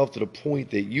break yourself to the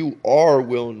point that you are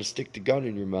willing to stick the gun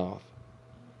in your mouth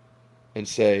and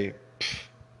say,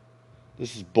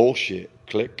 this is bullshit,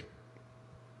 click,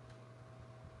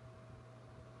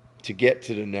 to get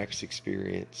to the next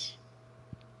experience.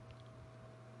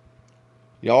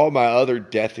 You know, all my other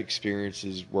death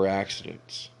experiences were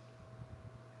accidents.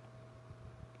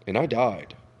 And I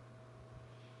died.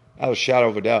 Out of a shadow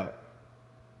of a doubt.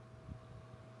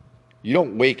 You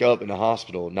don't wake up in a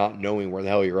hospital not knowing where the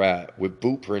hell you're at with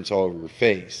boot prints all over your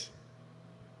face.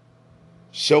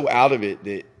 So out of it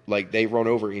that like they run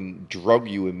over and drug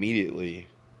you immediately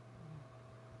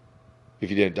if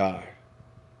you didn't die.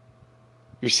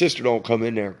 Your sister don't come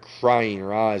in there crying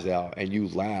her eyes out and you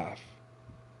laugh.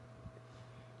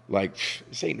 Like,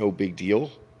 this ain't no big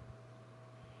deal.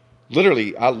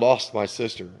 Literally, I lost my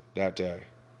sister that day.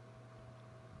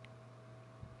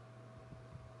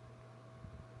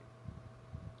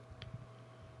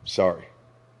 Sorry.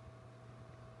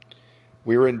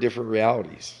 We were in different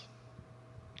realities.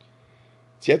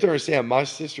 So you have to understand, my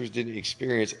sisters didn't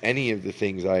experience any of the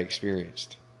things I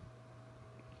experienced.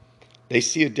 They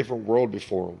see a different world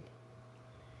before them.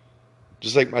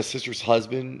 Just like my sister's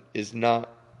husband is not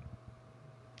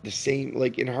the same,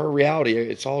 like in her reality,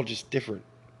 it's all just different.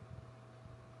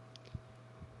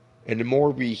 And the more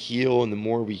we heal and the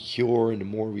more we cure and the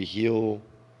more we heal,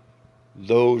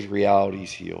 those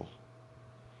realities heal.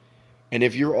 And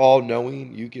if you're all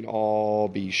knowing, you can all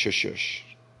be shush shush.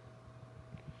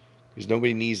 Because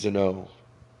nobody needs to know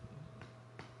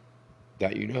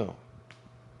that you know.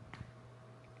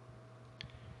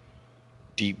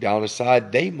 Deep down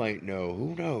inside, they might know.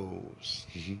 Who knows?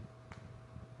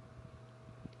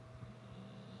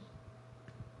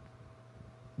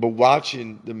 But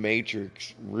watching The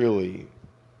Matrix really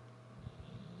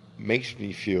makes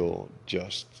me feel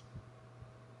just,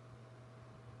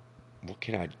 what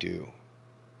can I do?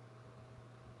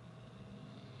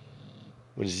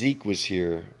 When Zeke was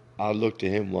here, I looked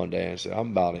at him one day and said,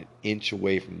 I'm about an inch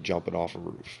away from jumping off a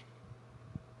roof.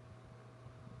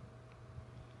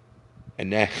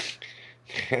 And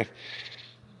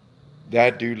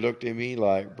that dude looked at me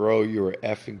like, bro, you were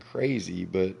effing crazy,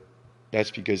 but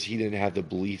that's because he didn't have the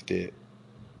belief that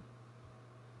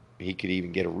he could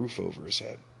even get a roof over his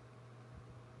head.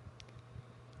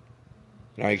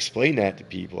 And I explained that to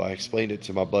people. I explained it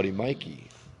to my buddy Mikey.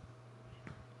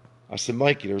 I said,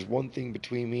 Mikey, there's one thing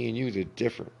between me and you that's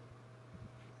different.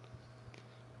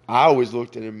 I always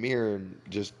looked in a mirror and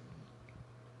just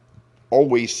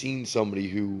always seen somebody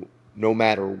who, no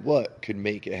matter what, could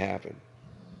make it happen.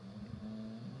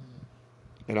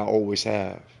 And I always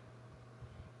have.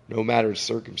 No matter the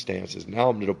circumstances. Now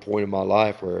I'm at a point in my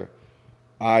life where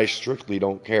I strictly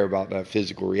don't care about that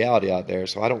physical reality out there,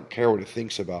 so I don't care what it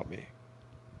thinks about me.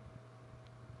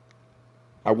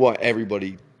 I want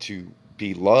everybody to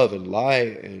be love and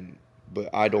light, but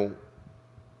I don't.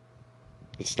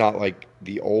 It's not like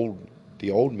the old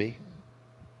me,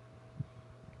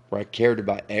 where I cared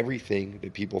about everything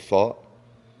that people thought.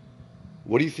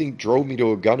 What do you think drove me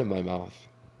to a gun in my mouth?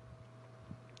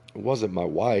 It wasn't my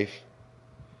wife.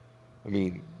 I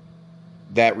mean,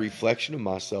 that reflection of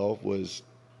myself was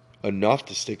enough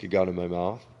to stick a gun in my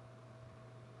mouth.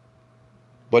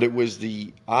 But it was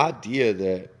the idea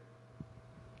that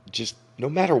just no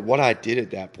matter what I did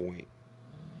at that point,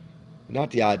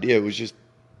 not the idea, it was just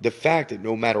the fact that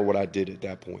no matter what I did at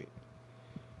that point.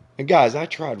 And guys, I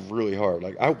tried really hard.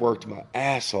 Like, I worked my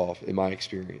ass off in my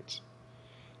experience.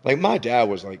 Like, my dad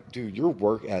was like, dude, your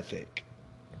work ethic.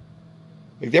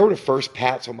 Like, they were the first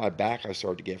pats on my back I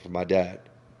started to get from my dad.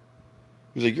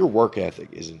 He was like, your work ethic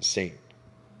is insane.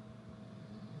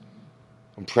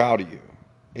 I'm proud of you.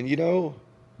 And you know,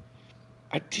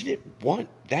 I didn't want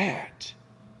that.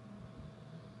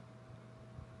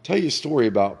 Tell you a story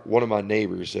about one of my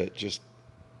neighbors that just,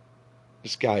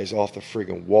 this guy is off the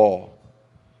friggin' wall.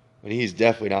 And he's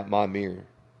definitely not my mirror.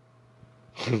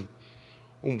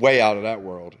 I'm way out of that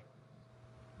world.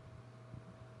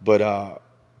 But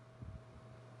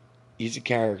he's a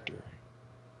character.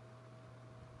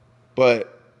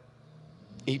 But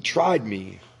he tried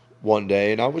me one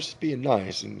day, and I was just being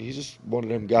nice, and he's just one of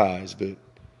them guys, but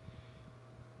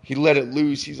he let it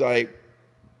loose. He's like,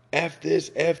 F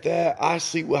this, F that, I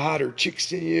sleep with hotter chicks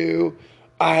than you,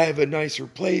 I have a nicer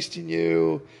place than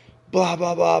you, blah,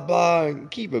 blah, blah, blah.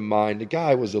 And keep in mind, the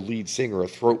guy was the lead singer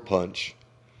of Throat Punch.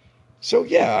 So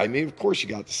yeah, I mean, of course you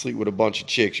got to sleep with a bunch of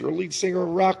chicks. You're a lead singer of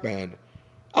a rock band.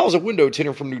 I was a window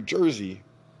tinner from New Jersey.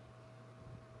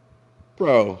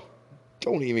 Bro,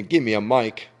 don't even give me a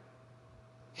mic.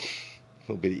 A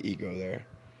little bit of ego there.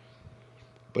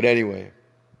 But anyway,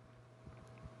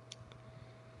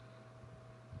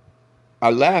 I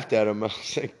laughed at him. I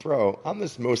was like, bro, I'm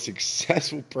the most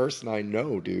successful person I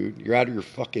know, dude. You're out of your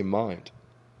fucking mind.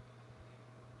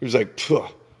 He was like,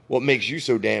 what makes you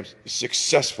so damn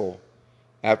successful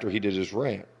after he did his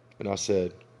rant? And I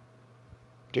said,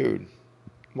 dude,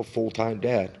 I'm a full-time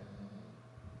dad.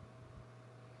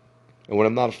 And when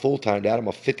I'm not a full-time dad, I'm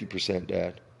a 50%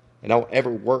 dad. And I don't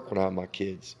ever work when I have my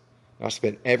kids. I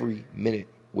spend every minute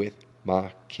with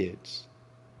my kids.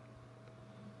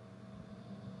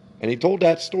 And he told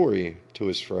that story to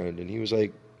his friend, and he was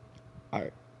like,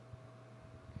 I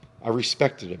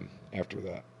respected him after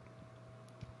that.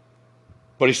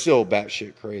 But he's still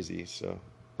batshit crazy, so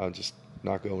I'm just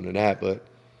not going to that. But,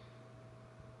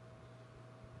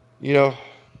 you know,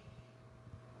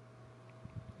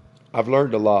 I've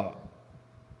learned a lot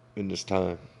in this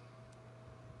time.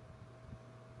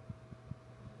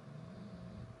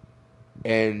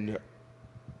 And,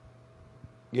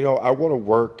 you know, I want to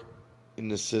work in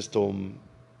the system.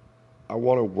 I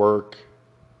want to work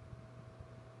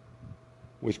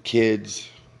with kids.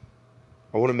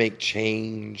 I want to make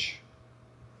change.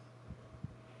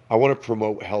 I want to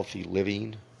promote healthy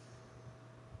living.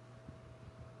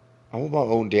 I want my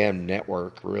own damn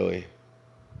network, really.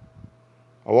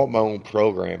 I want my own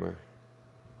programmer.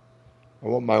 I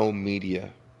want my own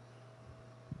media.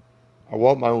 I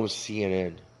want my own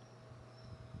CNN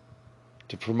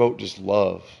to promote just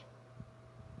love.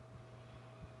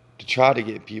 To try to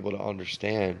get people to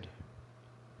understand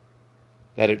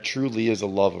that it truly is a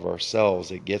love of ourselves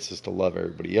that gets us to love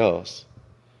everybody else.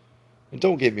 And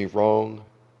don't get me wrong,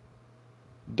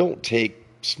 don't take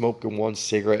smoking one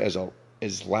cigarette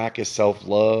as lack of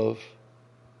self-love,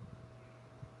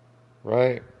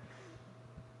 right?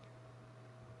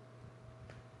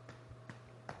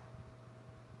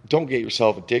 Don't get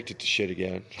yourself addicted to shit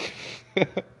again.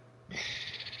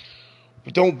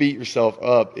 But don't beat yourself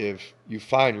up if you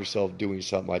find yourself doing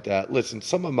something like that. Listen,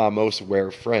 some of my most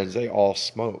aware friends, they all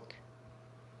smoke.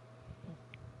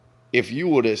 If you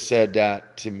would have said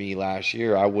that to me last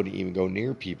year, I wouldn't even go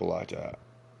near people like that.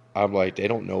 I'm like, they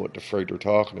don't know what the frig they're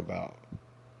talking about.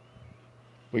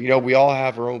 But you know, we all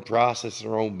have our own process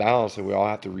and our own balance, and we all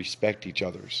have to respect each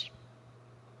other's.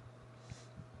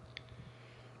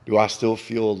 Do I still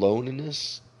feel alone in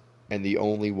this? And the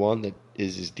only one that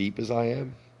is as deep as I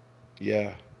am?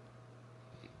 Yeah.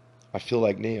 I feel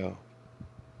like Neo.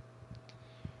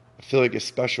 I feel like a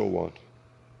special one.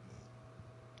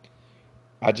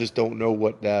 I just don't know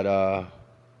what that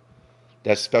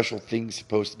special thing's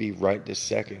supposed to be right this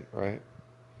second, right?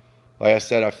 Like I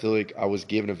said, I feel like I was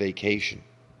given a vacation.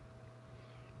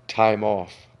 Time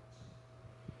off.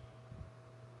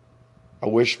 I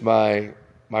wish my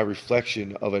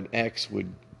reflection of an ex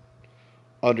would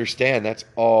understand that's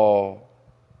all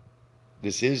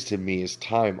this is to me is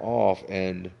time off.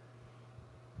 And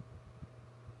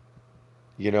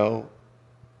you know,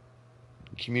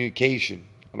 communication.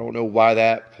 I don't know why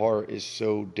that part is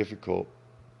so difficult.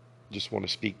 Just want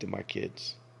to speak to my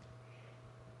kids.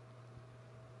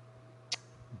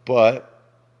 But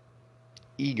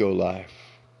ego life.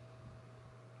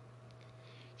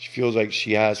 She feels like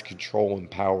she has control and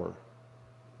power.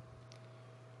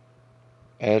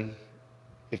 And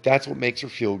if that's what makes her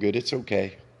feel good, it's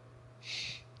okay.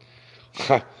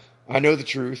 I know the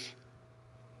truth.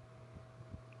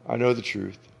 I know the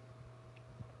truth.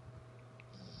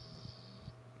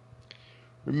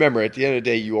 Remember, at the end of the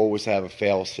day, you always have a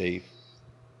fail safe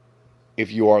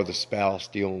if you are the spouse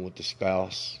dealing with the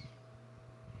spouse.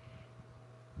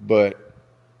 But,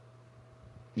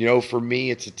 you know, for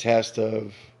me, it's a test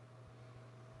of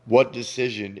what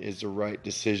decision is the right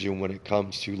decision when it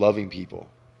comes to loving people.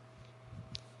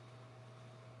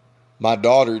 My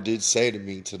daughter did say to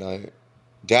me tonight,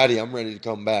 Daddy, I'm ready to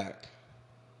come back.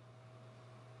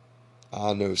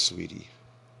 I know, sweetie.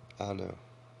 I know.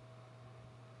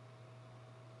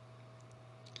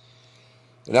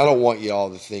 And I don't want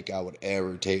y'all to think I would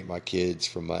ever take my kids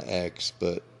from my ex,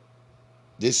 but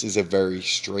this is a very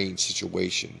strange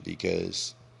situation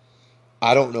because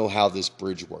I don't know how this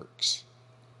bridge works.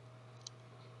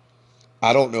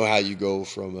 I don't know how you go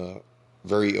from a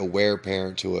very aware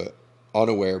parent to a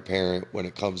unaware parent when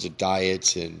it comes to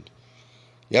diets, and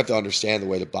you have to understand the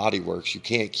way the body works. You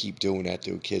can't keep doing that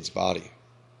to a kid's body.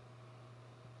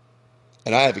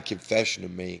 And I have a confession to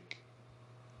make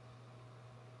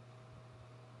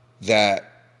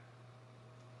that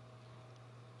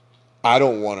I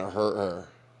don't want to hurt her.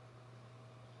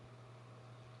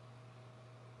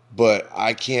 But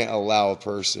I can't allow a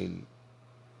person,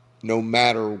 no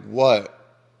matter what,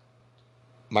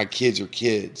 my kids are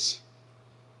kids.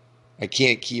 I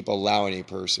can't keep allowing a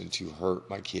person to hurt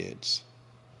my kids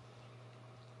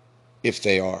if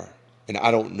they are. And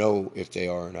I don't know if they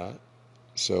are or not.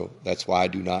 So that's why I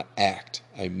do not act.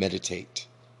 I meditate.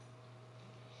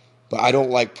 But I don't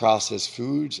like processed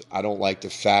foods. I don't like the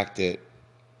fact that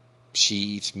she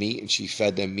eats meat and she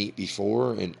fed them meat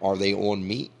before. And are they on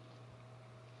meat?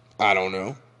 I don't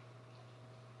know.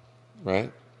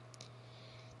 Right?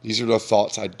 These are the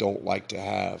thoughts I don't like to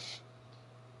have.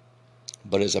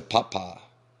 But as a papa,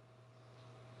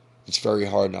 it's very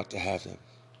hard not to have them.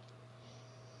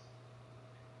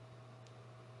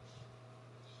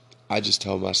 I just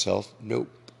tell myself, nope,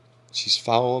 she's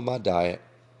following my diet.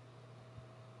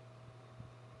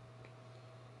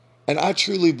 And I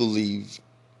truly believe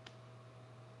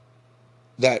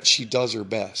that she does her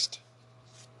best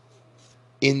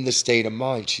in the state of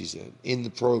mind she's in the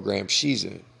program she's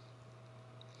in.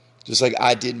 Just like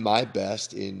I did my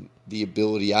best in the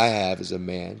ability I have as a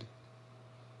man.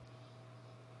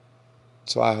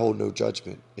 So I hold no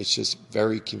judgment. It's just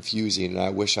very confusing, and I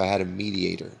wish I had a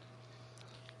mediator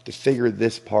to figure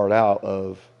this part out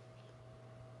of,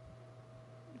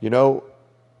 the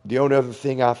only other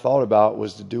thing I thought about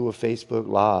was to do a Facebook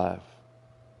Live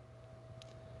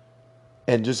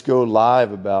and just go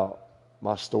live about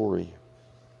my story,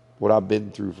 what I've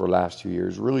been through for the last 2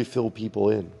 years, really fill people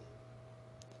in.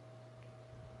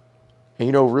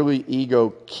 And, really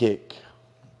ego kick.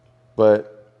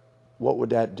 But what would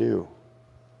that do?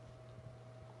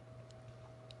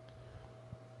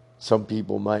 Some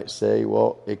people might say,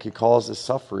 well, it could cause the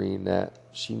suffering that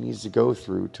she needs to go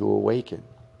through to awaken.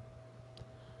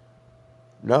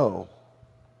 No,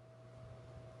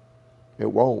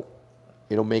 it won't.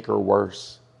 It'll make her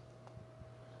worse.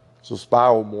 She'll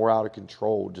spiral more out of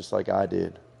control, just like I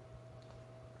did.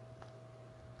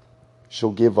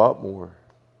 She'll give up more.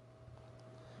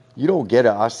 You don't get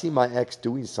it. I see my ex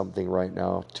doing something right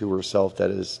now to herself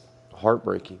that is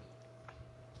heartbreaking.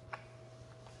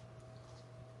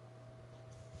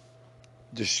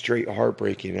 Just straight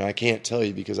heartbreaking. And I can't tell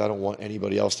you because I don't want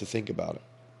anybody else to think about it.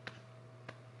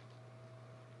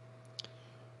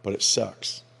 But it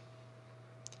sucks.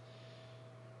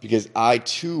 Because I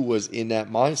too was in that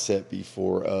mindset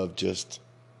before of just,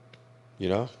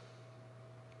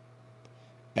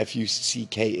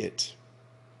 F-U-C-K it.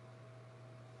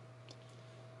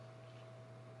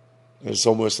 It's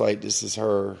almost like this is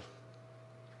her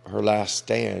last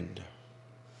stand.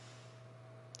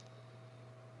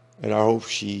 And I hope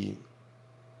she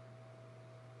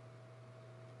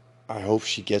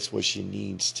gets what she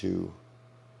needs to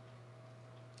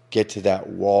get to that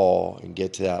wall and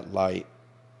get to that light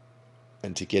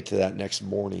and to get to that next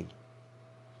morning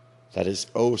that is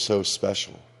oh so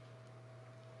special.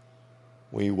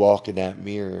 When you walk in that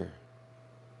mirror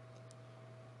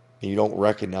and you don't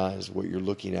recognize what you're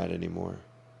looking at anymore.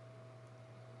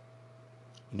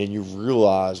 And then you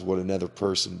realize what another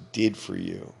person did for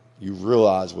you. You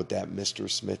realize what that Mr.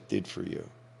 Smith did for you.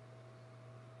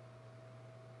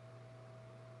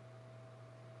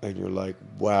 And you're like,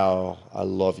 wow, I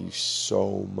love you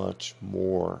so much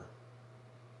more.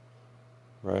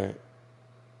 Right?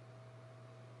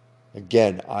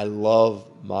 Again, I love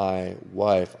my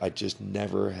wife. I just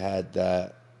never had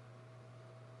that.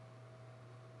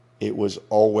 It was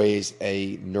always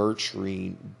a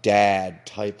nurturing dad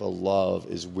type of love,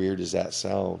 as weird as that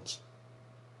sounds.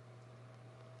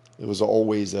 It was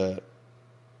always a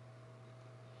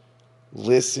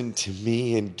listen to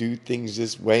me and do things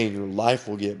this way and your life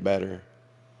will get better.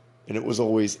 And it was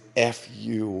always F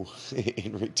you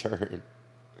in return.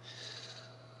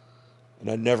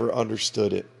 And I never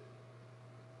understood it.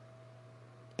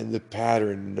 And the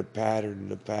pattern and the pattern and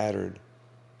the pattern.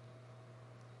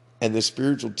 And the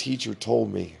spiritual teacher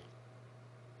told me,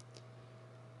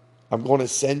 I'm going to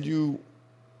send you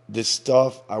this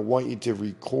stuff. I want you to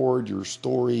record your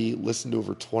story, listen to it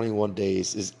for 21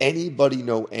 days. Does anybody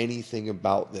know anything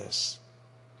about this?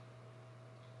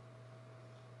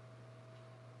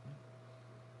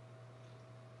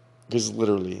 Because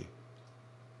literally,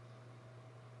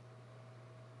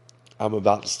 I'm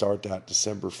about to start that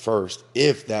December 1st.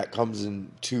 If that comes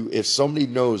if somebody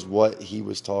knows what he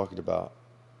was talking about.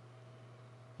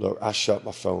 Look, I shut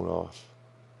my phone off.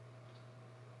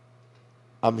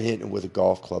 I'm hitting it with a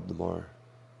golf club tomorrow.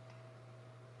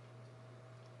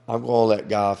 I'm going to let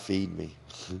God feed me.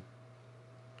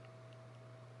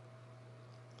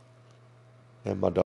 And my dog.